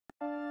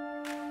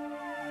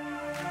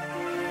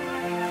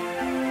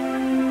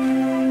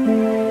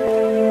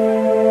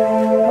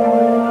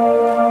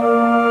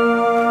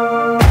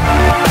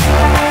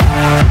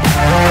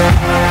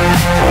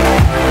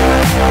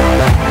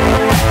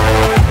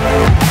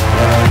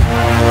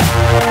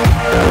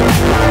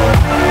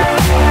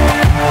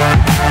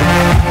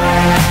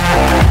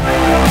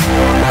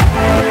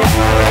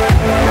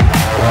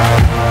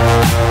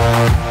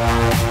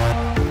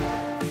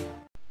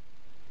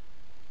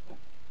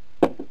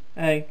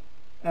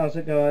How's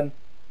it going?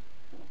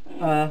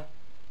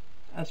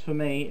 As for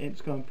me,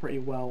 it's going pretty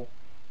well.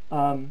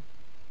 No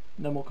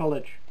more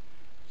college,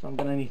 so I'm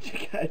gonna need to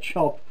get a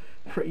job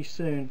pretty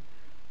soon.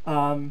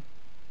 Yeah.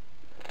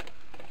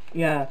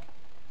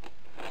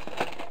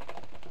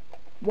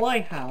 What I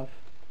have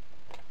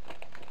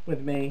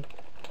with me,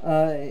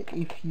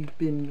 if you've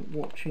been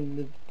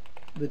watching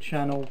the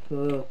channel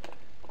for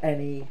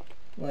any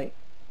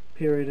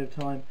period of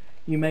time,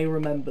 you may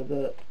remember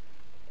that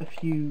a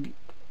few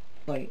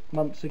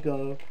months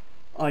ago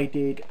I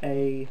did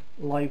a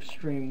live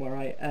stream where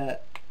I ate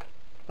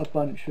a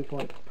bunch of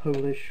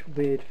Polish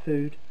weird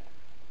food.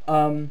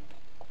 Essentially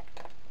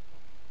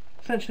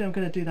I'm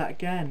going to do that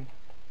again.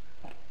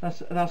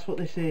 That's what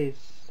this is.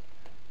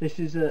 This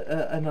is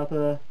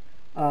another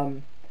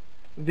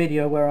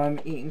video where I'm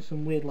eating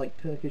some weird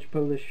Turkish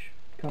Polish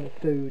kind of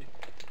food,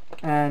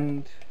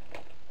 and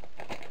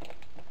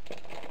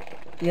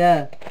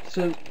yeah,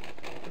 so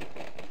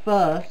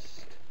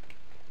first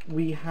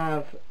we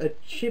have a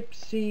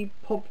chipsy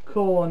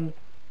popcorn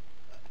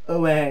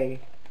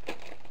away,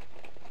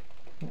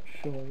 not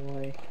sure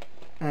why,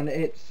 and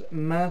it's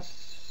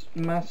maslo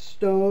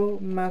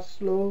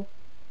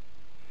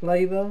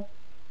flavor.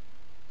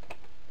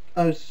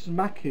 Oh,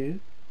 smaku.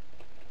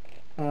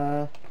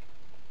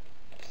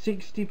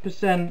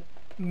 60%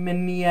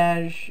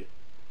 miniage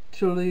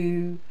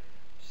tulu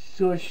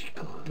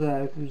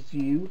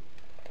soshkrzu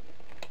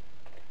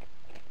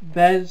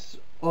bez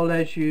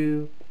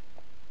oleju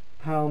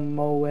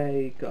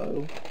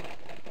palmowego.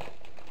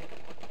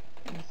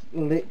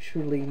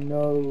 Literally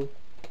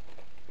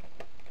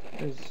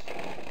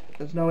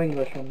there's no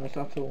English on this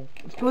at all.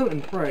 It's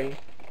gluten free.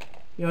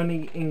 The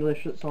only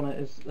English that's on it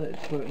is that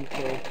it's gluten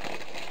free.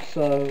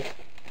 So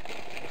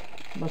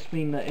must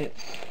mean that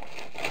it's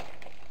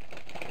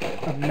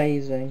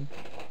amazing.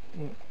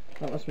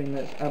 That must mean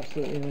that it's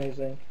absolutely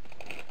amazing.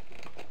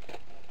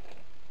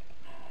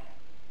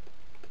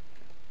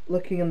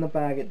 Looking in the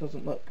bag, it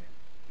doesn't look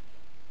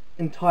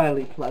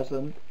entirely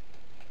pleasant.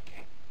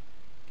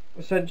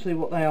 Essentially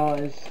what they are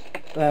is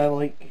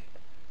they're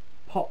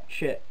pop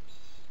chips,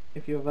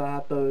 if you ever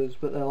had those,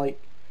 but they're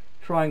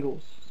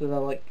triangles,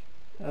 so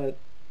they're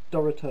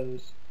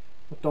Doritos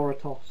or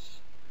Doritos,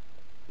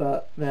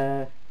 but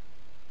they're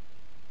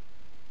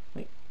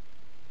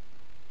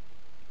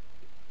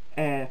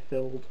air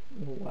filled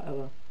or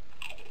whatever.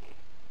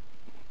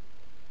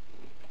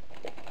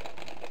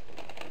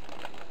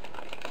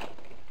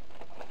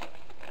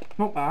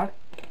 Not bad.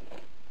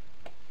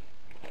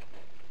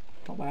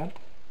 Not bad.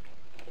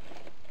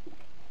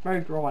 Very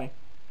dry.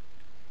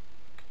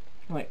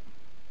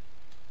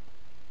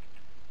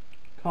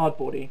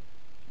 Cardboardy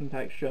in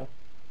texture.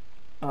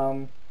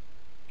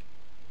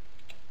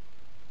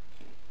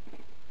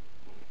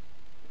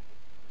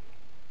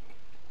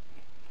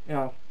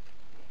 Yeah.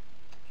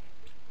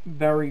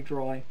 Very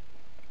dry.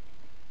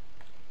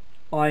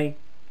 I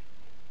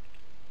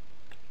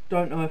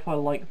don't know if I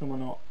like them or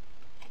not.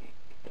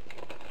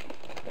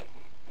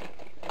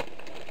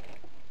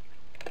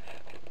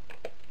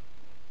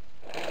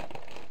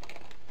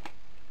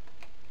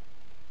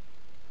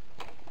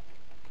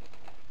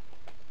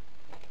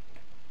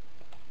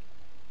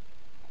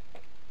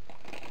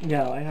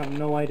 Yeah, I have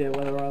no idea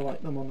whether I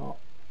like them or not.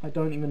 I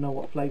don't even know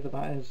what flavour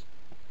that is.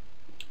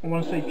 I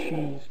want to say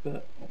cheese,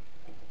 but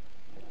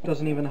it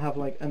doesn't even have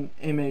an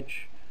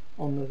image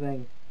on the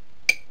thing.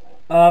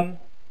 I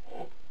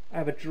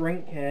have a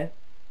drink here.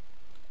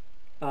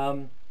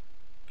 No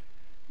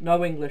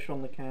English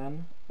on the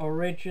can.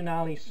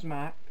 Originally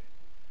Smack.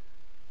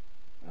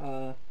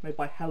 Made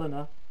by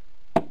Helena.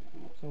 So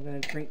I'm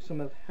going to drink some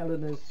of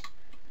Helena's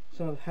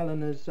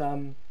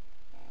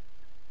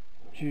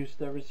juice.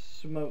 There is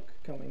smoke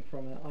coming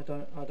from it. I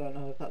don't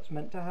know if that's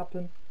meant to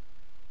happen.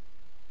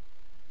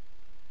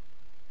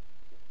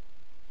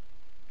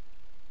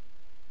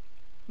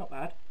 Not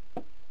bad.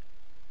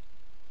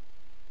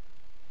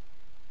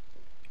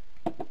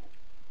 It's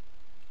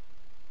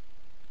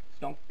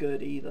not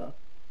good either.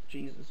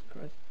 Jesus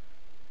Christ.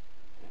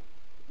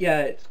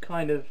 Yeah, it's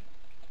kind of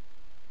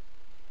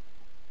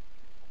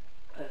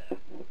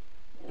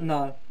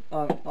no,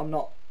 I'm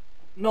not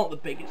the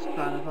biggest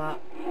fan of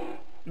that.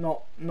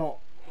 Not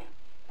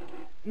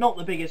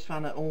the biggest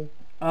fan at all.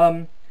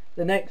 The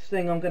next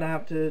thing I'm gonna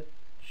have to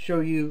show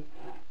you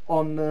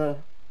on the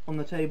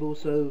table,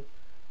 so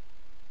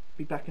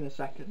be back in a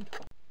second.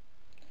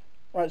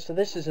 Right, so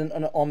this isn't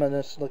an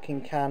ominous looking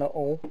can at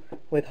all,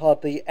 with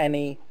hardly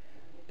any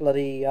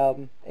bloody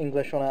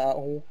English on it at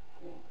all.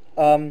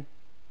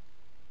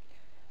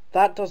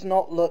 That does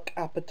not look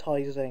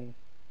appetizing.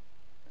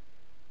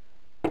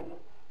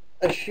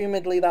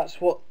 Assumedly that's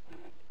what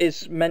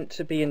is meant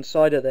to be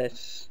inside of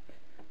this.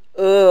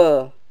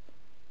 Ugh.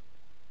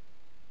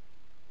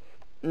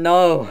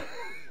 No.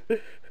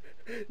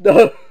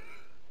 No.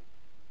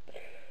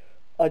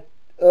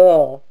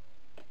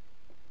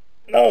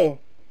 No.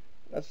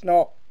 That's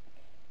not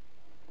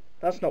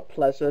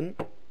pleasant.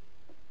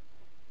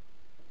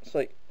 It's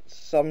like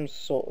some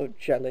sort of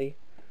jelly.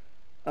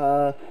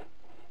 I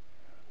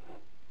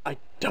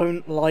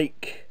don't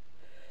like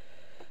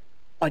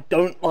I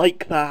don't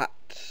like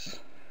that.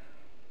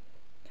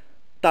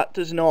 That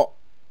does not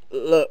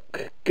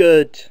look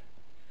good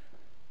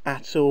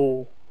at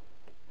all.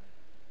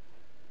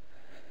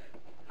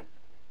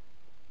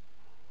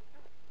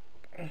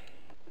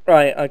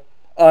 Right,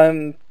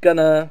 I'm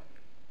gonna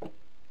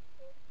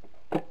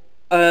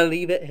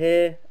leave it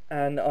here,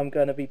 and I'm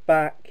gonna be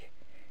back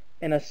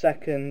in a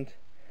second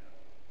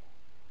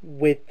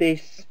with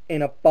this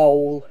in a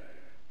bowl.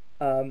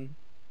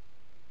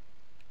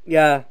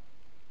 Yeah,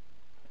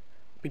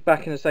 be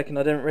back in a second.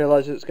 I didn't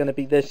realise it was going to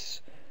be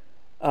this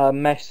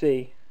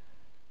messy.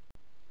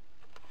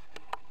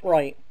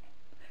 Right,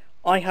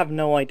 I have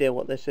no idea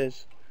what this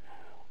is.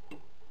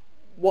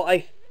 What I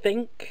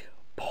think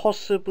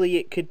possibly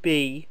it could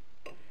be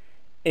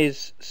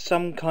is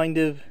some kind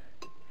of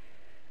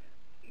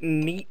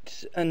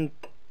meat and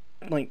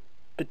like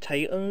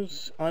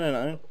potatoes. I don't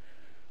know,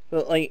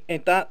 but like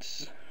if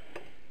that's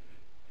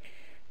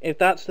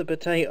the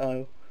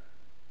potato,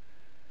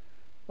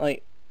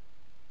 like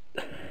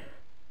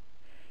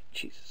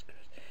Jesus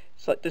Christ,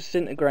 it's like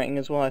disintegrating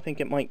as well. I think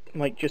it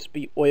might just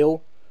be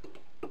oil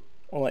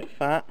or like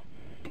fat.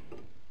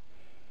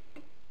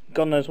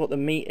 God knows what the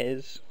meat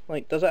is.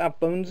 Like, does it have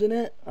bones in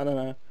it? I don't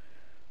know.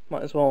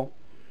 Might as well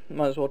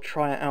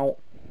try it out.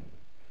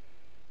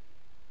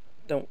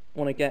 Don't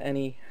want to get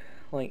any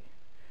like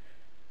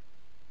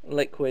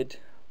liquid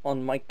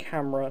on my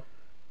camera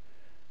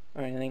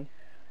or anything.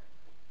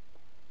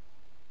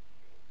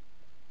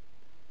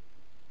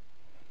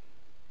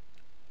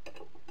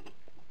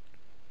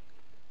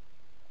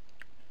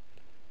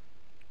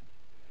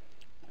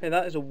 Hey,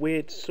 that is a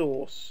weird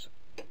sauce.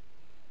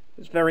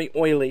 It's very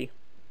oily,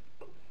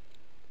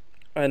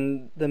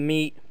 and the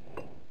meat,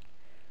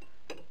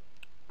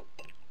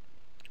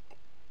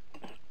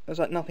 there's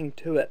like nothing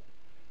to it.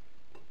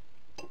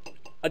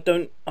 I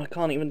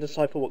can't even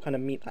decipher what kind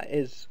of meat that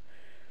is.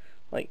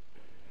 Like,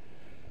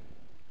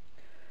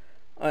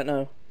 I don't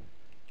know.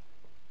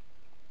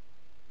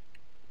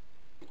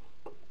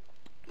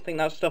 I think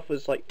that stuff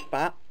was like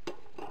fat,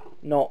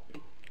 not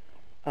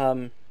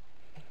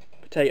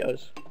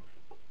potatoes.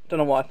 Don't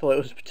know why I thought it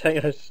was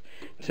potatoes,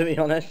 to be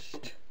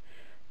honest.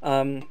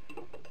 I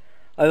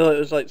thought it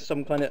was like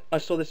some kind of... I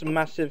saw this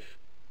massive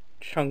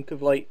chunk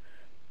of like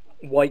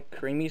white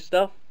creamy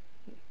stuff.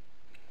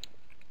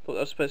 Thought that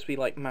was supposed to be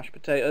like mashed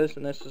potatoes,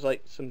 and this was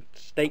like some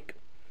steak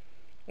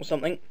or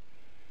something.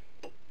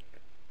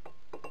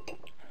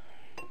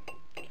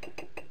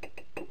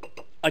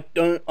 I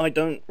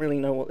don't really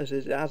know what this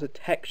is. It has a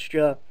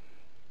texture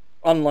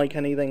unlike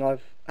anything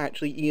I've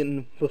actually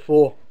eaten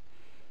before.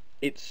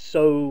 It's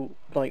so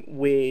like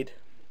weird.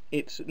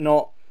 It's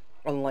not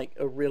unlike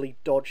a really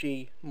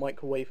dodgy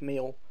microwave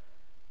meal.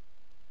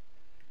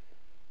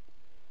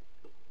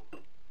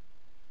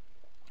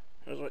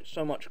 There's like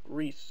so much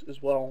grease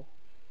as well.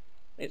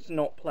 It's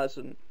not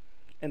pleasant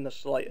in the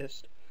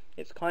slightest.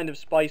 It's kind of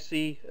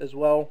spicy as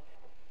well.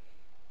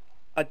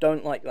 I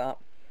don't like that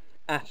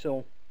at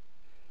all.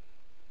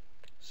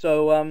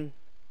 So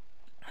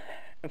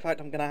in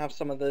fact, I'm gonna have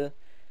some of the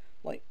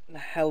like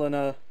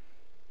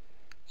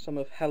some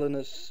of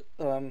Helena's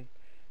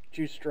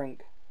juice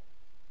drink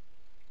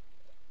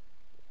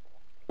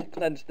to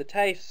cleanse the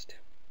taste.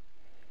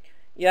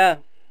 Yeah,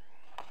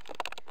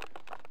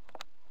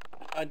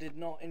 I did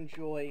not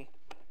enjoy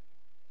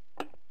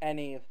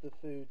any of the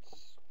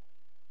foods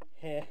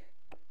here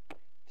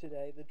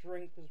today. The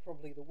drink was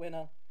probably the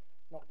winner,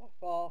 not by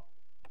far,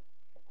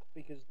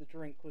 because the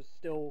drink was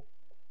still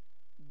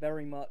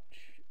very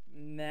much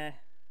meh,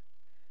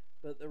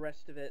 but the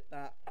rest of it,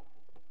 that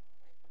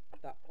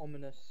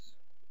ominous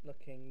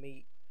looking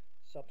meat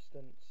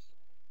substance,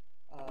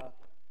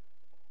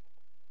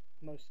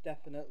 most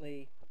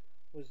definitely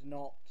was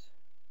not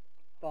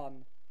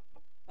fun.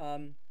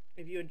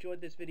 If you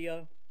enjoyed this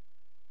video,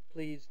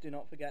 please do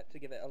not forget to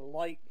give it a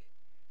like,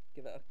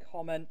 give it a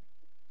comment,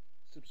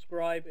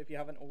 subscribe if you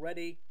haven't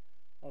already.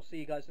 I'll see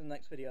you guys in the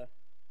next video.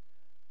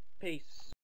 Peace.